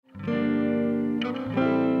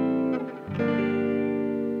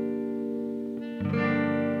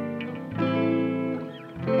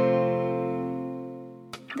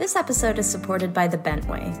This episode is supported by the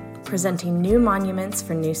Bentway, presenting new monuments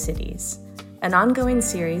for new cities, an ongoing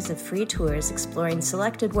series of free tours exploring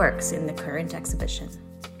selected works in the current exhibition.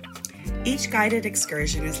 Each guided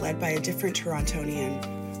excursion is led by a different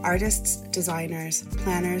Torontonian, artists, designers,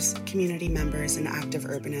 planners, community members, and active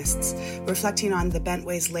urbanists, reflecting on the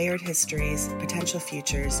Bentway's layered histories, potential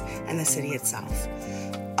futures, and the city itself.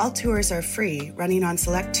 All tours are free, running on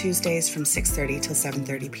select Tuesdays from 6:30 till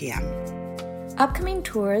 7:30 p.m. Upcoming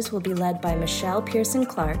tours will be led by Michelle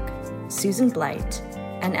Pearson-Clark, Susan Blight,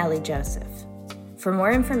 and Ellie Joseph. For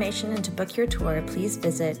more information and to book your tour, please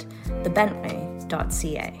visit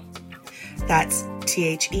thebentway.ca. That's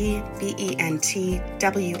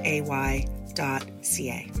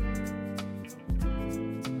THEBENTWAY.ca.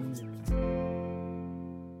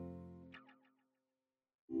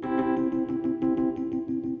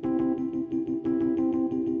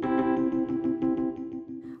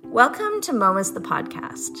 Welcome to MoMA's the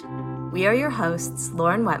podcast. We are your hosts,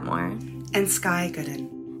 Lauren Wetmore and Skye Gooden.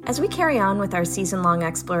 As we carry on with our season-long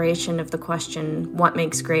exploration of the question, what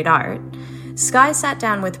makes great art, Skye sat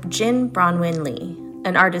down with Jinn Bronwen Lee,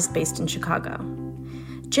 an artist based in Chicago.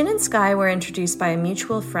 Jinn and Skye were introduced by a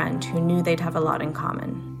mutual friend who knew they'd have a lot in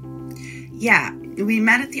common. Yeah, we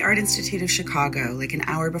met at the Art Institute of Chicago like an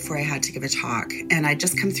hour before I had to give a talk, and I'd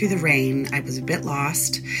just come through the rain. I was a bit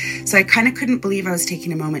lost, so I kind of couldn't believe I was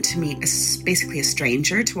taking a moment to meet basically a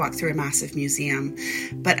stranger to walk through a massive museum,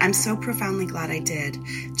 but I'm so profoundly glad I did.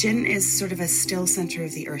 Jinn is sort of a still center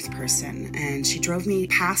of the earth person, and she drove me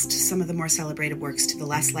past some of the more celebrated works to the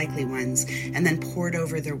less likely ones, and then poured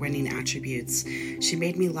over their winning attributes. She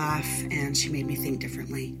made me laugh, and she made me think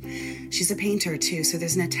differently. She's a painter too, so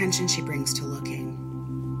there's an attention she brings to looking.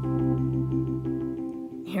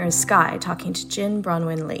 Here is Skye talking to Jinn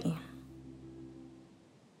Bronwen Lee.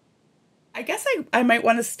 I guess I might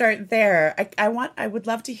want to start there. I would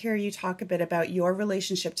love to hear you talk a bit about your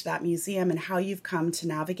relationship to that museum and how you've come to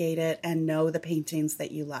navigate it and know the paintings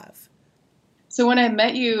that you love. So when I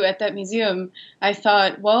met you at that museum, I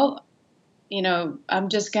thought, well, I'm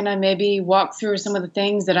just going to maybe walk through some of the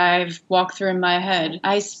things that I've walked through in my head.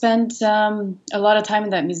 I spent a lot of time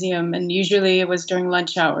in that museum, and usually it was during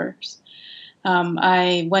lunch hours.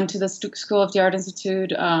 I went to the School of the Art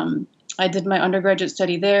Institute. I did my undergraduate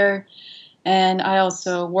study there, and I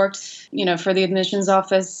also worked, for the admissions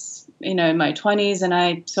office, in my 20s,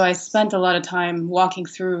 and so I spent a lot of time walking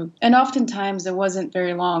through, and oftentimes it wasn't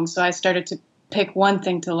very long, so I started to pick one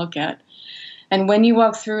thing to look at. And when you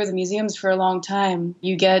walk through the museums for a long time,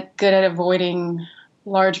 you get good at avoiding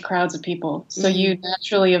large crowds of people, so you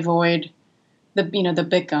naturally avoid the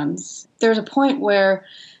big guns. There's a point where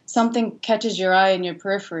something catches your eye in your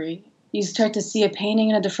periphery. You start to see a painting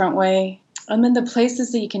in a different way. And then the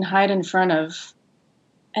places that you can hide in front of.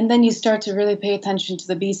 And then you start to really pay attention to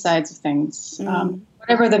the B-sides of things.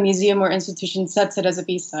 Whatever the museum or institution sets it as a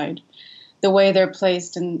B-side, the way they're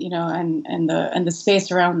placed and the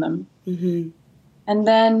space around them. Mm-hmm. And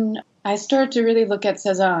then I started to really look at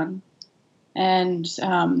Cézanne. And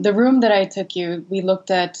the room that I took you, we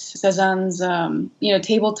looked at Cézanne's,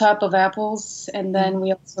 tabletop of apples, and then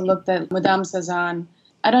we also looked at Madame Cézanne.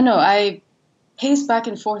 I don't know, I paced back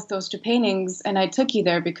and forth those two paintings, and I took you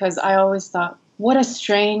there because I always thought, what a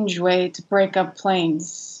strange way to break up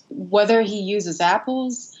planes. Whether he uses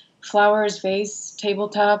apples, flowers, vase,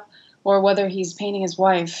 tabletop, or whether he's painting his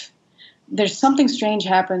wife, there's something strange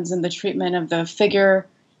happens in the treatment of the figure,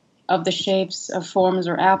 of the shapes, of forms,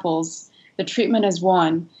 or apples. The treatment as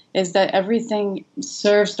one is that everything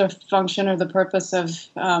serves the function or the purpose of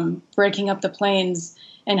breaking up the planes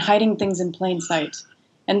and hiding things in plain sight.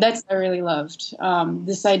 And that's what I really loved.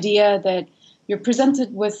 This idea that you're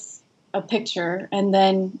presented with a picture and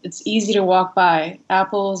then it's easy to walk by.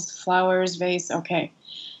 Apples, flowers, vase, okay.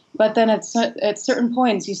 But then at certain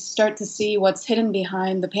points you start to see what's hidden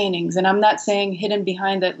behind the paintings. And I'm not saying hidden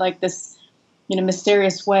behind it like this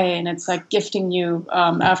mysterious way, and it's like gifting you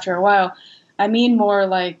after a while. I mean more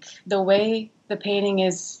like the way the painting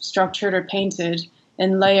is structured or painted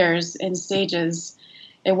in layers, in stages.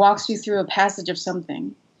 It walks you through a passage of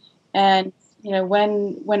something. And,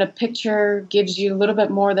 when a picture gives you a little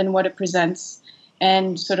bit more than what it presents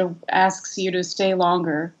and sort of asks you to stay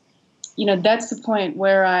longer, that's the point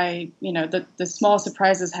where the small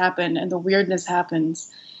surprises happen and the weirdness happens.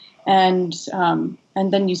 And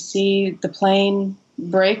then you see the plane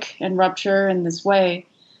break and rupture in this way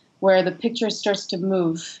where the picture starts to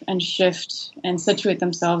move and shift and situate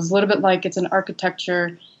themselves, a little bit like it's an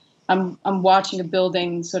architecture. I'm watching a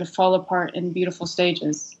building sort of fall apart in beautiful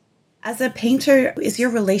stages. As a painter, is your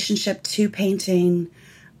relationship to painting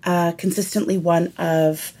consistently one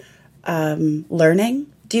of learning?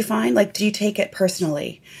 Do you find, like, do you take it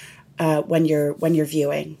personally when you're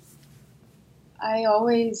viewing? I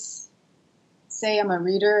always say I'm a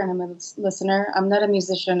reader and I'm a listener. I'm not a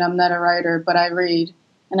musician, I'm not a writer, but I read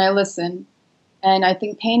and I listen. And I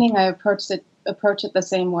think painting, I approach it the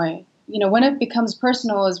same way. When it becomes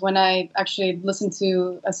personal is when I actually listen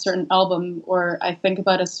to a certain album or I think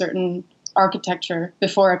about a certain architecture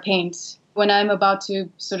before I paint. When I'm about to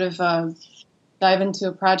sort of dive into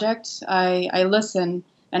a project, I listen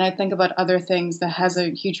and I think about other things that has a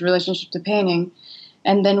huge relationship to painting.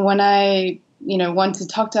 And then when I want to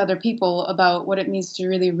talk to other people about what it means to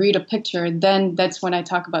really read a picture, then that's when I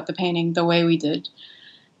talk about the painting the way we did.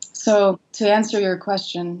 So to answer your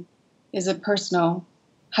question, is it personal?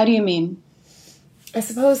 How do you mean? I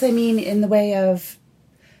suppose I mean in the way of,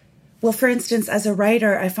 well, for instance, as a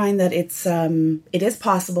writer, I find that it is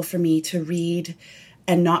possible for me to read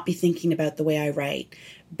and not be thinking about the way I write.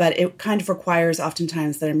 But it kind of requires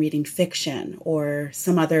oftentimes that I'm reading fiction or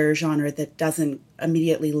some other genre that doesn't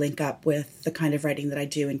immediately link up with the kind of writing that I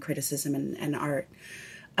do in criticism and art.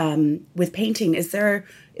 With painting, is there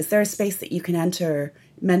a space that you can enter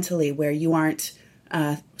mentally where you aren't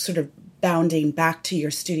sort of bounding back to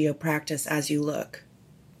your studio practice as you look?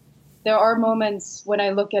 There are moments when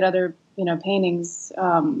I look at other, paintings,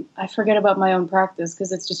 I forget about my own practice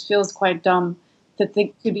because it just feels quite dumb to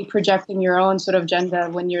think to be projecting your own sort of agenda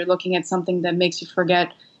when you're looking at something that makes you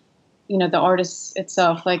forget, the artist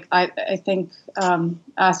itself. Like I think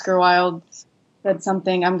Oscar Wilde said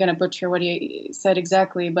something, I'm going to butcher what he said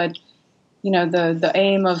exactly, but the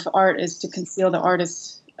aim of art is to conceal the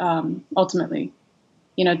artist ultimately,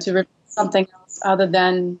 to reveal something else other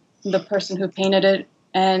than the person who painted it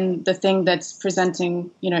and the thing that's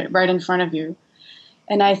presenting, right in front of you.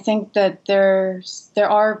 And I think that there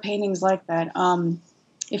are paintings like that.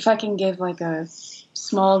 If I can give like a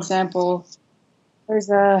small example, there's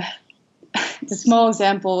it's a small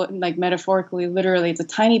example, like metaphorically, literally, it's a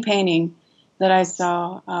tiny painting that I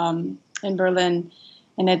saw in Berlin,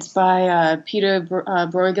 and it's by Peter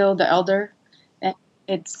Bruegel the Elder. And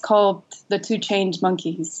it's called The Two Chained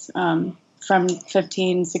Monkeys from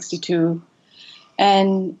 1562.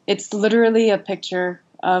 And it's literally a picture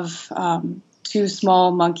of two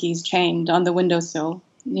small monkeys chained on the windowsill,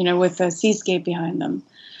 with a seascape behind them.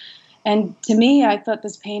 And to me, I thought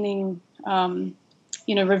this painting,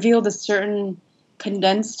 revealed a certain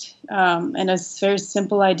condensed and a very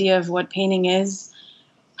simple idea of what painting is,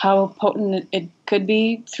 how potent it could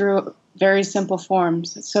be through very simple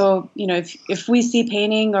forms. So, if we see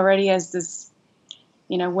painting already as this,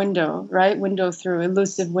 window, right? Window through,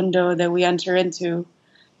 elusive window that we enter into.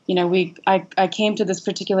 I came to this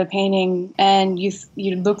particular painting, and you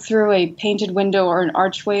look through a painted window or an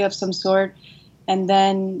archway of some sort, and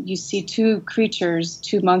then you see two creatures,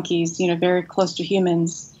 two monkeys, very close to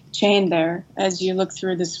humans, chained there as you look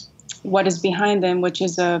through this, what is behind them, which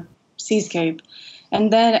is a seascape.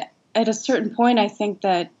 And then at a certain point, I think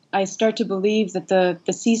that I start to believe that the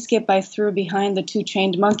seascape I threw behind the two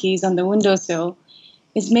chained monkeys on the windowsill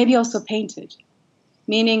is maybe also painted.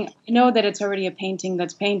 Meaning, I know that it's already a painting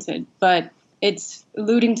that's painted, but it's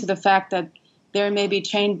alluding to the fact that they're maybe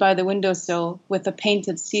chained by the windowsill with a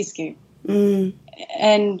painted seascape. Mm.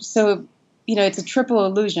 And so, it's a triple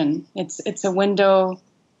illusion. It's a window,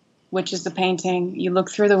 which is the painting. You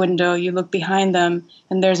look through the window, you look behind them,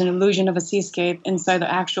 and there's an illusion of a seascape inside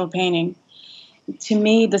the actual painting. To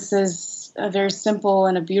me, this is a very simple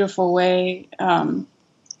and a beautiful way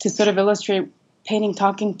to sort of illustrate painting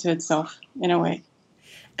talking to itself in a way.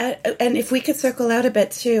 And if we could circle out a bit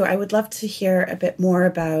too, I would love to hear a bit more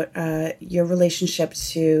about your relationship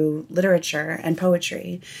to literature and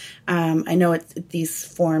poetry. I know these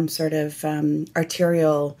form sort of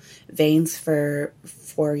arterial veins for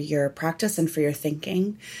your practice and for your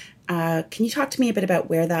thinking. Can you talk to me a bit about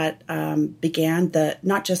where that began?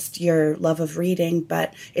 Not just your love of reading,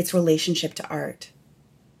 but its relationship to art.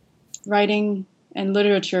 Writing and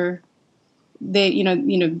literature. They,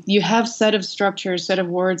 you have set of structures, set of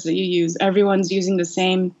words that you use. Everyone's using the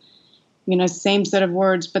same set of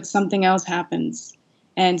words, but something else happens,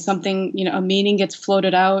 and something, a meaning gets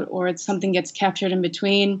floated out, or something gets captured in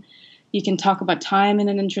between. You can talk about time in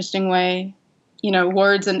an interesting way.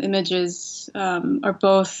 Words and images are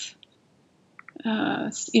both,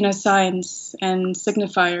 signs and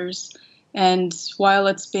signifiers. And while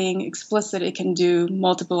it's being explicit, it can do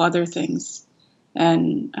multiple other things.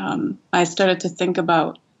 And I started to think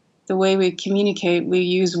about the way we communicate. We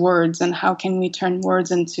use words, and how can we turn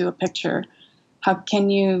words into a picture? How can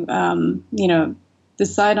you,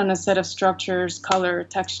 decide on a set of structures, color,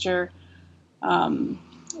 texture,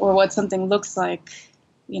 or what something looks like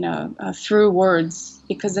through words,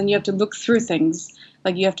 because then you have to look through things.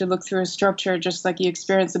 Like you have to look through a structure, just like you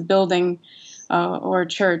experience a building or a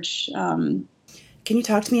church. Can you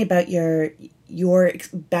talk to me about your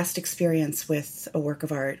best experience with a work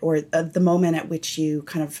of art, or the moment at which you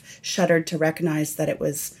kind of shuddered to recognize that it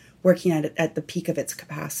was working at the peak of its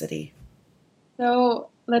capacity? So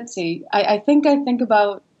let's see. I think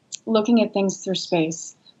about looking at things through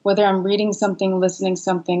space, whether I'm reading something, listening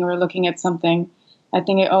something, or looking at something. I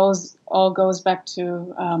think it all goes back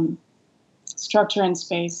to structure and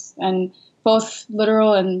space, and both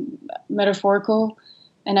literal and metaphorical.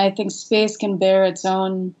 And I think space can bear its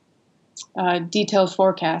own detailed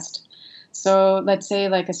forecast. So let's say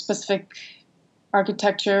like a specific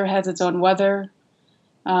architecture has its own weather.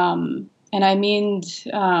 And I mean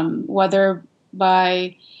weather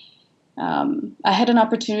by, I had an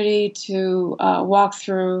opportunity to walk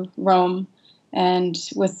through Rome, and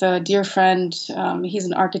with a dear friend, he's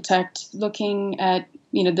an architect, looking at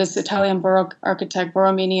this Italian Baroque architect,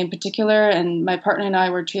 Borromini in particular, and my partner and I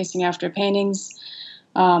were chasing after paintings,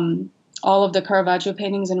 all of the Caravaggio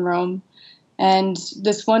paintings in Rome. And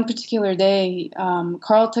this one particular day,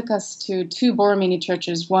 Carl took us to two Borromini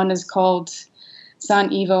churches. One is called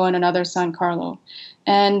San Ivo and another San Carlo.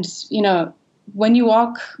 And, when you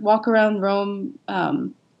walk around Rome,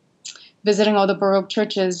 visiting all the Baroque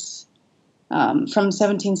churches from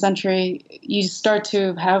 17th century, you start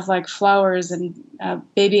to have like flowers and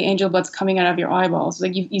baby angel buds coming out of your eyeballs.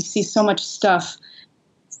 Like you see so much stuff,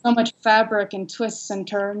 so much fabric and twists and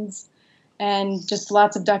turns, and just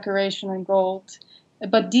lots of decoration and gold.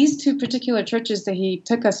 But these two particular churches that he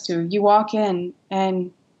took us to, you walk in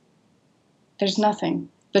and there's nothing.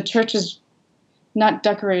 The church is not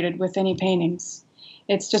decorated with any paintings.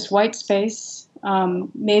 It's just white space,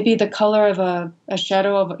 maybe the color of a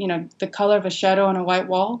shadow of, the color of a shadow on a white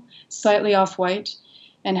wall, slightly off white,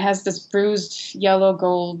 and has this bruised yellow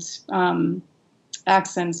gold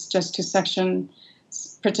accents just to section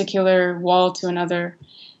particular wall to another.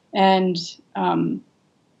 And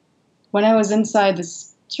when I was inside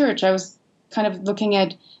this church, I was kind of looking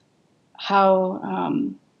at how,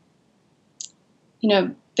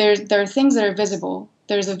 there are things that are visible.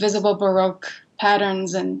 There's a visible Baroque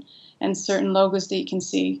patterns and certain logos that you can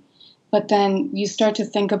see. But then you start to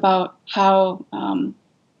think about how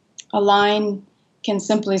a line can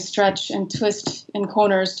simply stretch and twist in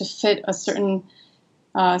corners to fit a certain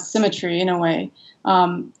symmetry in a way.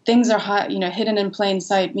 Things are hidden in plain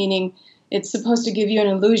sight, meaning it's supposed to give you an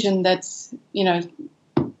illusion that's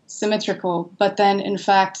symmetrical, but then in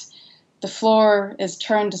fact the floor is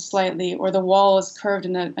turned slightly, or the wall is curved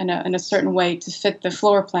in a certain way to fit the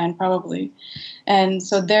floor plan probably. And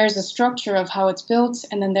so there's a structure of how it's built,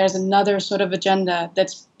 and then there's another sort of agenda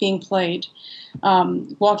that's being played.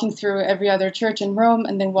 Walking through every other church in Rome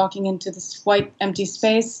and then walking into this white empty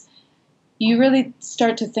space, you really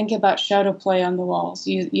start to think about shadow play on the walls.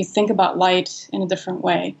 You think about light in a different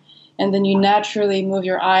way. And then you naturally move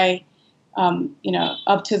your eye,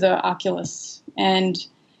 up to the oculus. And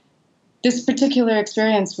this particular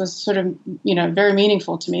experience was sort of, very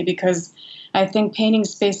meaningful to me, because I think painting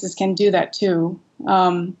spaces can do that too.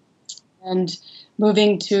 And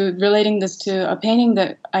relating this to a painting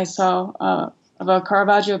that I saw of a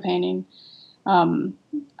Caravaggio painting,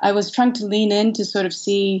 I was trying to lean in to sort of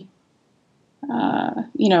see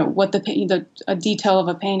what a detail of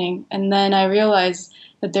a painting. And then I realized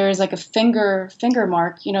that there is like a finger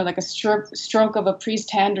mark, like a stroke of a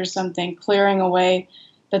priest hand or something, clearing away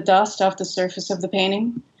the dust off the surface of the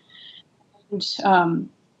painting. And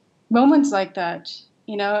moments like that,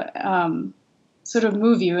 sort of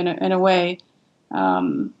move you in a way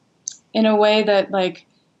that like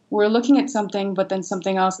we're looking at something, but then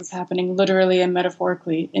something else is happening literally and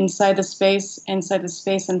metaphorically inside the space, inside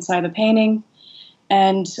the painting.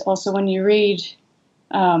 And also when you read,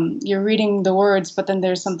 you're reading the words, but then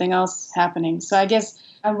there's something else happening. So I guess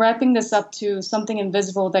I'm wrapping this up to something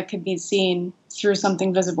invisible that could be seen through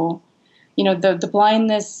something visible. The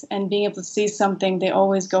blindness and being able to see something, they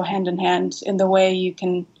always go hand in hand in the way you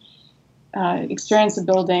can experience a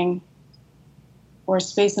building or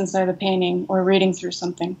space inside the painting or reading through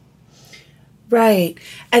something. Right.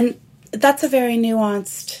 And that's a very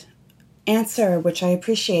nuanced answer, which I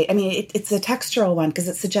appreciate. I mean, it's a textural one because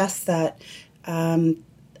it suggests that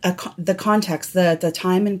the context, the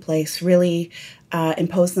time and place really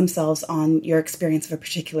impose themselves on your experience of a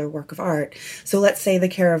particular work of art. So let's say the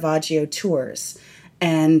Caravaggio tours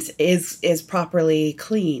and is properly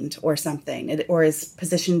cleaned or something, or is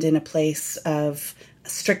positioned in a place of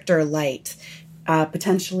stricter light.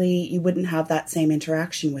 Potentially you wouldn't have that same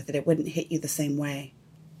interaction with it. It wouldn't hit you the same way.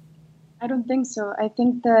 I don't think so. I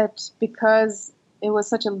think that because it was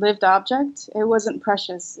such a lived object, it wasn't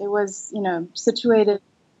precious. It was, situated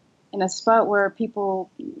in a spot where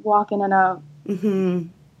people walk in and out Mm-hmm.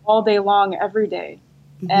 all day long, every day.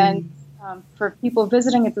 And Mm-hmm. for people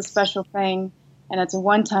visiting, it's a special thing and it's a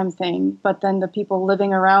one-time thing. But then the people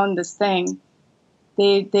living around this thing,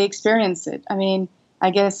 they experience it. I mean,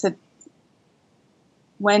 I guess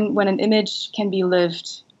when an image can be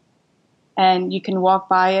lived and you can walk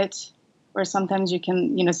by it, or sometimes you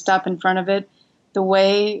can, stop in front of it, the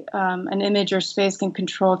way an image or space can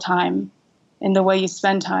control time and the way you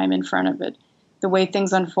spend time in front of it, the way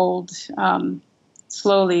things unfold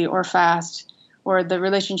slowly or fast, or the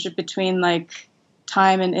relationship between like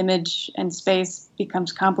time and image and space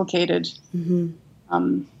becomes complicated.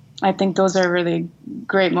 Mm-hmm. I think those are really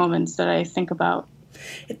great moments that I think about.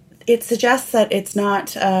 It suggests that it's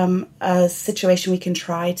not a situation we can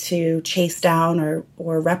try to chase down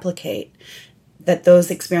or replicate, that those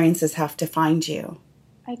experiences have to find you.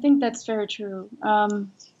 I think that's very true.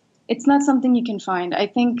 It's not something you can find. I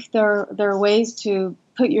think there are ways to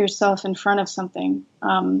put yourself in front of something,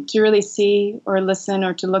 to really see or listen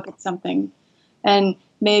or to look at something. And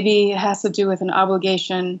maybe it has to do with an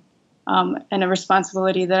obligation and a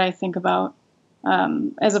responsibility that I think about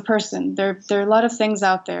as a person. There are a lot of things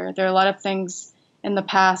out there. There are a lot of things in the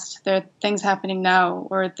past. There are things happening now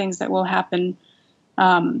or things that will happen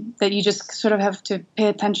that you just sort of have to pay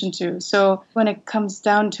attention to. So when it comes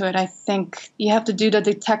down to it, I think you have to do the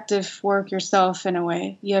detective work yourself in a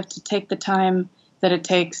way. You have to take the time that it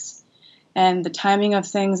takes, and the timing of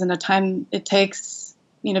things and the time it takes,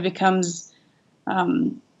 becomes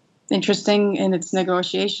interesting in its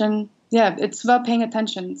negotiation. Yeah, it's about paying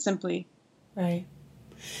attention simply. Right.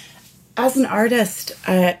 As an artist,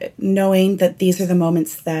 knowing that these are the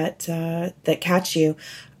moments that catch you,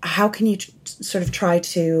 how can you sort of try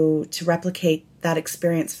to replicate that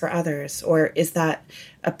experience for others, or is that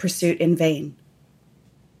a pursuit in vain?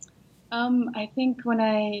 I think when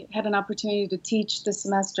I had an opportunity to teach this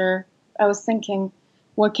semester, I was thinking,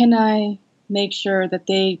 what can I make sure that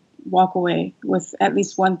they walk away with at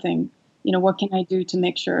least one thing? What can I do to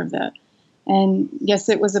make sure of that? And yes,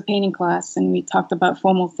 it was a painting class, and we talked about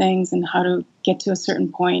formal things and how to get to a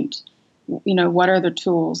certain point. What are the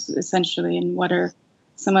tools, essentially, and what are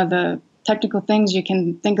some of the technical things you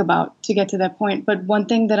can think about to get to that point. But one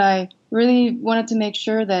thing that I really wanted to make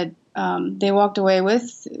sure that they walked away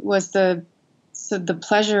with was the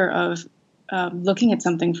pleasure of looking at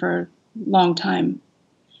something for a long time.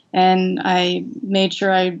 And I made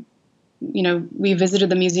sure we visited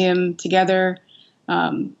the museum together,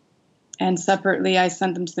 and separately I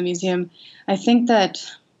sent them to the museum. I think that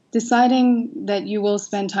deciding that you will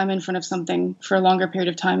spend time in front of something for a longer period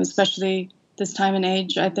of time, especially this time and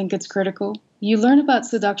age, I think it's critical. You learn about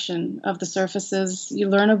seduction of the surfaces. You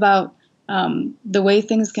learn about the way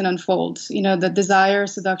things can unfold. The desire,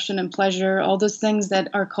 seduction, and pleasure, all those things that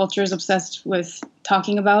our culture is obsessed with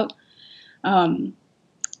talking about.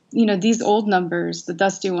 These old numbers, the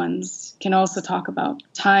dusty ones, can also talk about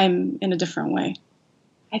time in a different way.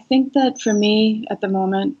 I think that for me at the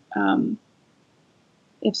moment,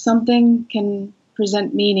 if something can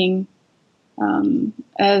present meaning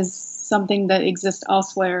as something that exists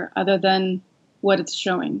elsewhere other than what it's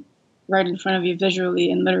showing right in front of you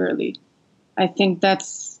visually and literally, I think that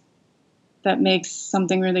makes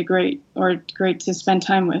something really great, or great to spend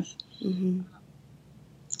time with. Mm-hmm.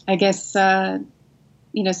 I guess,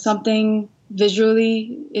 something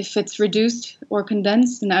visually, if it's reduced or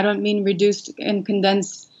condensed, and I don't mean reduced and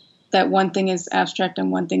condensed that one thing is abstract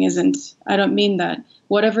and one thing isn't. I don't mean that.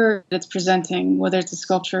 Whatever it's presenting, whether it's a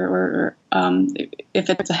sculpture or if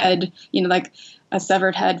it's a head, like a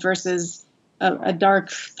severed head versus a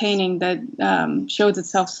dark painting that shows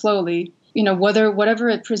itself slowly, whatever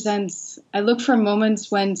it presents, I look for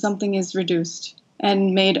moments when something is reduced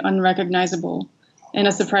and made unrecognizable in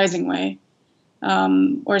a surprising way.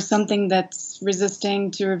 Or something that's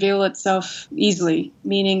resisting to reveal itself easily,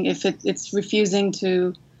 meaning if it's refusing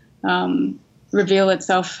to reveal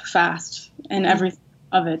itself fast and everything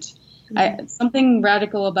of it. Mm-hmm. Something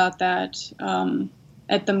radical about that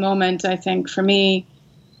at the moment, I think, for me,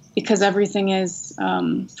 because everything is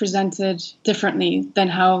presented differently than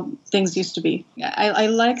how things used to be. I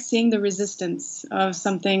like seeing the resistance of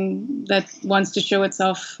something that wants to show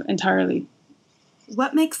itself entirely.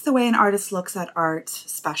 What makes the way an artist looks at art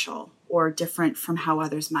special or different from how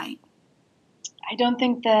others might? I don't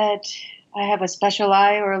think that I have a special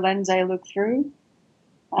eye or a lens I look through,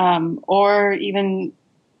 or even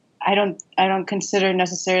I don't consider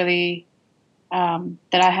necessarily that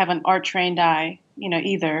I have an art trained eye,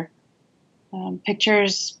 either.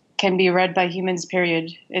 Pictures can be read by humans,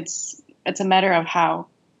 period. It's a matter of how.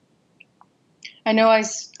 I know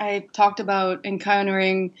I talked about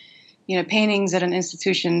encountering, paintings at an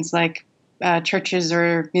institutions like churches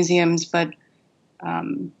or museums, but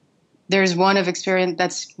there's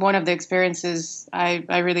that's one of the experiences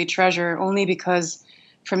I really treasure, only because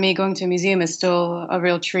for me going to a museum is still a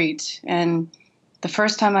real treat. And the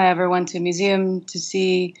first time I ever went to a museum to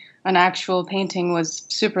see an actual painting was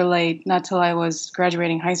super late, not till I was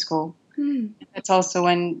graduating high school. That's also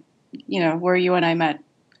when, where you and I met.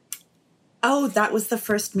 Oh, that was the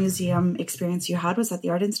first museum experience you had, was at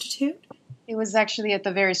the Art Institute? It was actually at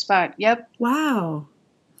the very spot. Yep. Wow.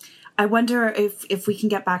 I wonder if we can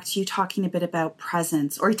get back to you talking a bit about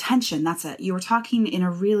presence or attention. That's it. You were talking in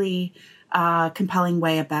a really compelling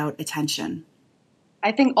way about attention.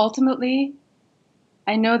 I think ultimately,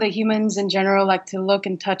 I know that humans in general like to look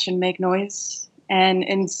and touch and make noise. And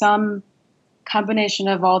in some combination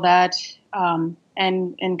of all that, and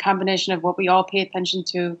in combination of what we all pay attention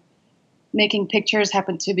to, making pictures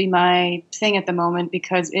happen to be my thing at the moment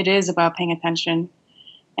because it is about paying attention.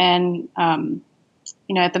 And,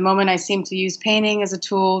 at the moment I seem to use painting as a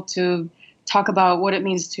tool to talk about what it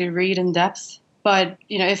means to read in depth. But,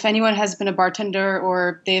 if anyone has been a bartender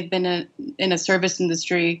or they've been in a service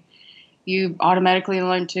industry, you automatically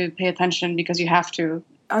learn to pay attention because you have to.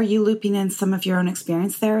 Are you looping in some of your own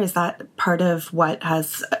experience there? Is that part of what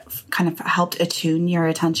has kind of helped attune your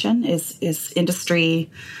attention? Is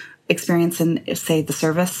industry experience in, say, the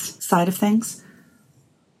service side of things?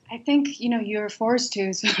 I think, you're forced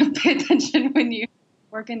to sort of pay attention when you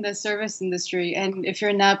work in the service industry. And if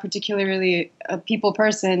you're not particularly a people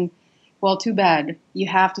person, well, too bad. You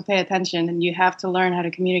have to pay attention and you have to learn how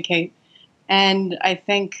to communicate. And I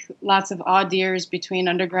think lots of odd years between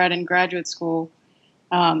undergrad and graduate school,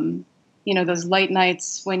 those late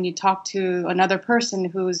nights when you talk to another person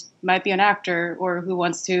who might be an actor or who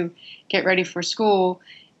wants to get ready for school,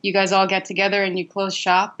 you guys all get together and you close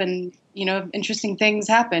shop and, interesting things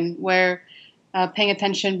happen where paying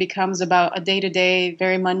attention becomes about a day-to-day,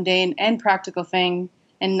 very mundane and practical thing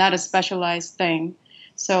and not a specialized thing.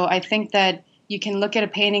 So I think that you can look at a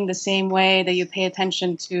painting the same way that you pay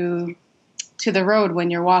attention to the road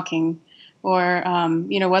when you're walking, or,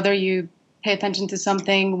 whether you pay attention to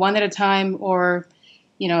something one at a time or,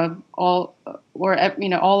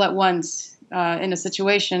 all at once in a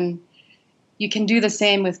situation, you can do the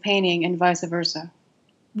same with painting and vice versa.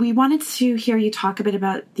 We wanted to hear you talk a bit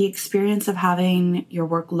about the experience of having your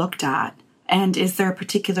work looked at. And is there a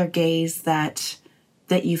particular gaze that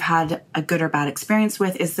you've had a good or bad experience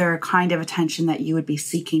with? Is there a kind of attention that you would be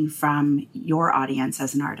seeking from your audience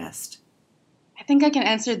as an artist? I think I can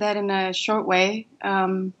answer that in a short way.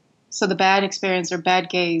 So the bad experience or bad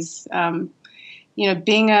gaze,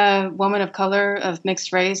 being a woman of color, of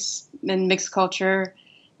mixed race and mixed culture,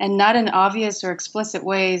 and not in obvious or explicit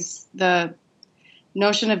ways, the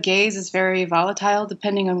notion of gaze is very volatile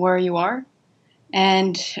depending on where you are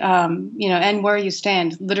and, and where you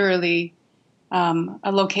stand, literally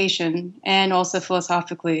a location and also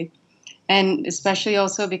philosophically. And especially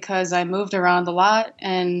also because I moved around a lot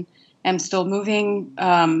and am still moving,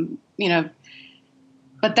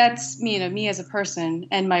 but that's me as a person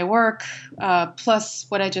and my work, plus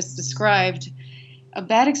what I just described. A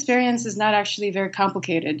bad experience is not actually very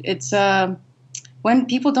complicated. It's when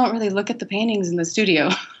people don't really look at the paintings in the studio.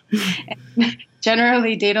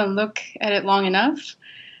 Generally, they don't look at it long enough.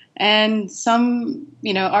 And some,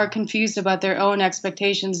 are confused about their own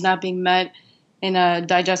expectations not being met in a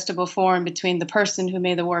digestible form between the person who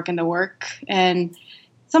made the work and the work. And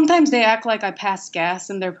sometimes they act like I pass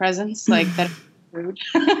gas in their presence, like that's rude.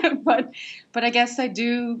 but I guess I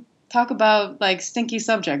do talk about like stinky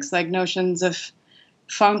subjects, like notions of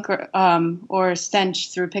funk or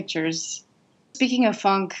stench through pictures. Speaking of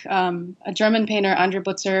funk, a German painter, Andre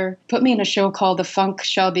Butzer, put me in a show called The Funk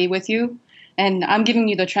Shall Be With You. And I'm giving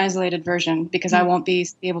you the translated version because I won't be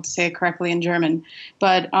able to say it correctly in German.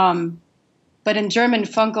 But in German,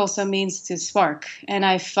 funk also means to spark. And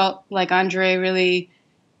I felt like Andre really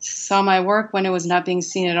saw my work when it was not being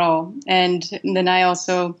seen at all. And then I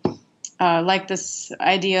also like this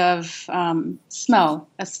idea of smell,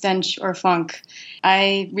 a stench or funk.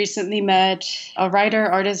 I recently met a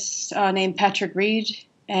artist named Patrick Reed,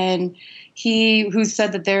 and who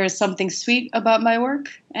said that there is something sweet about my work.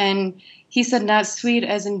 And he said not sweet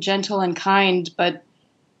as in gentle and kind, but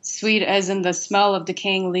sweet as in the smell of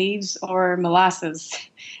decaying leaves or molasses.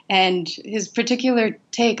 And his particular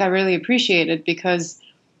take I really appreciated because,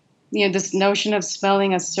 this notion of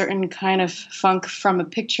smelling a certain kind of funk from a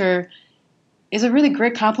picture is a really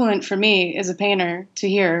great compliment for me as a painter to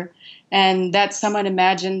hear. And that someone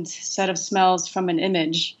imagined set of smells from an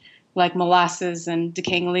image, like molasses and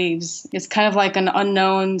decaying leaves. It's kind of like an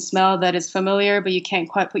unknown smell that is familiar, but you can't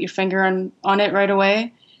quite put your finger on it right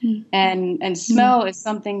away. And smell is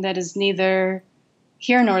something that is neither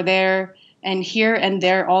here nor there, and here and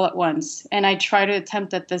there all at once. And I try to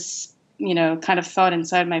attempt at this, kind of thought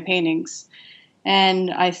inside my paintings.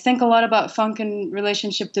 And I think a lot about funk in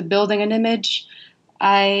relationship to building an image.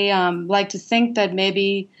 I like to think that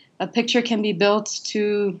maybe a picture can be built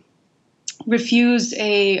to refuse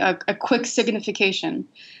a quick signification,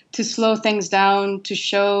 to slow things down, to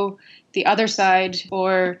show the other side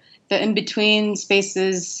or the in-between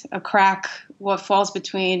spaces, a crack, what falls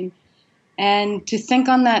between, and to think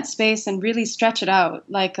on that space and really stretch it out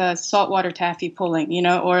like a saltwater taffy pulling,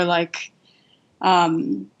 or like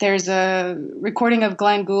there's a recording of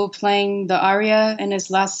Glenn Gould playing the aria in his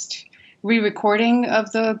last re-recording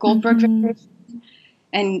of the Goldberg Variation.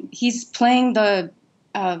 And he's playing the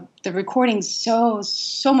recording so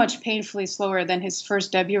much painfully slower than his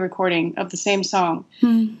first debut recording of the same song.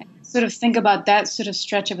 Sort of think about that sort of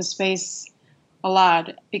stretch of a space a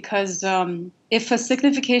lot, because if a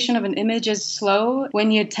signification of an image is slow, when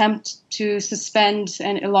you attempt to suspend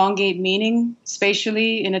and elongate meaning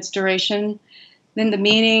spatially in its duration, then the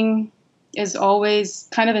meaning is always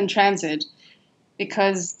kind of in transit,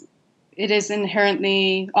 because it is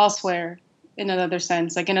inherently elsewhere in another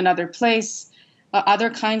sense, like in another place. Other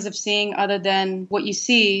kinds of seeing other than what you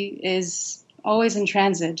see is always in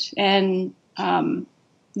transit. And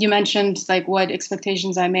you mentioned like what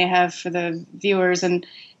expectations I may have for the viewers. And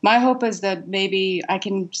my hope is that maybe I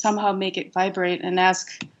can somehow make it vibrate and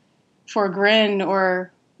ask for a grin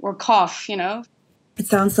or cough, It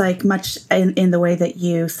sounds like much in the way that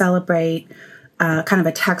you celebrate kind of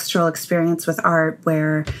a textural experience with art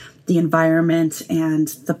where the environment and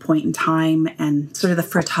the point in time and sort of the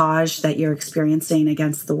frottage that you're experiencing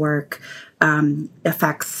against the work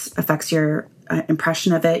affects your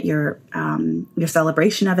impression of it, your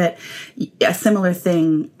celebration of it. A similar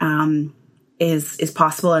thing is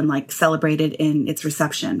possible and like celebrated in its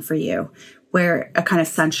reception for you, where a kind of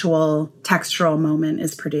sensual textural moment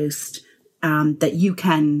is produced that you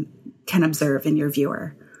can observe in your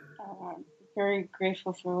viewer. I'm very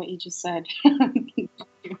grateful for what you just said.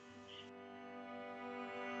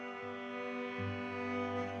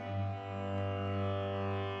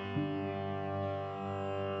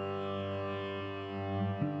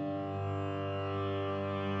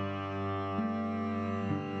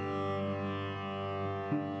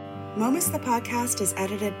 Momus the Podcast is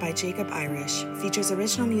edited by Jacob Irish, features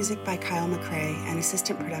original music by Kyle McRae, and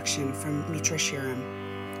assistant production from Mitra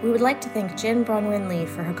Shiram. We would like to thank Jinn Bronwen Lee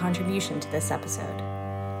for her contribution to this episode.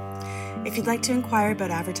 If you'd like to inquire about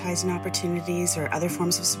advertising opportunities or other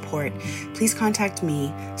forms of support, please contact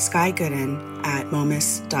me, Skye Gooden, at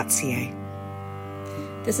momus.ca.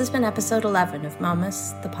 This has been episode 11 of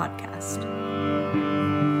Momus the Podcast.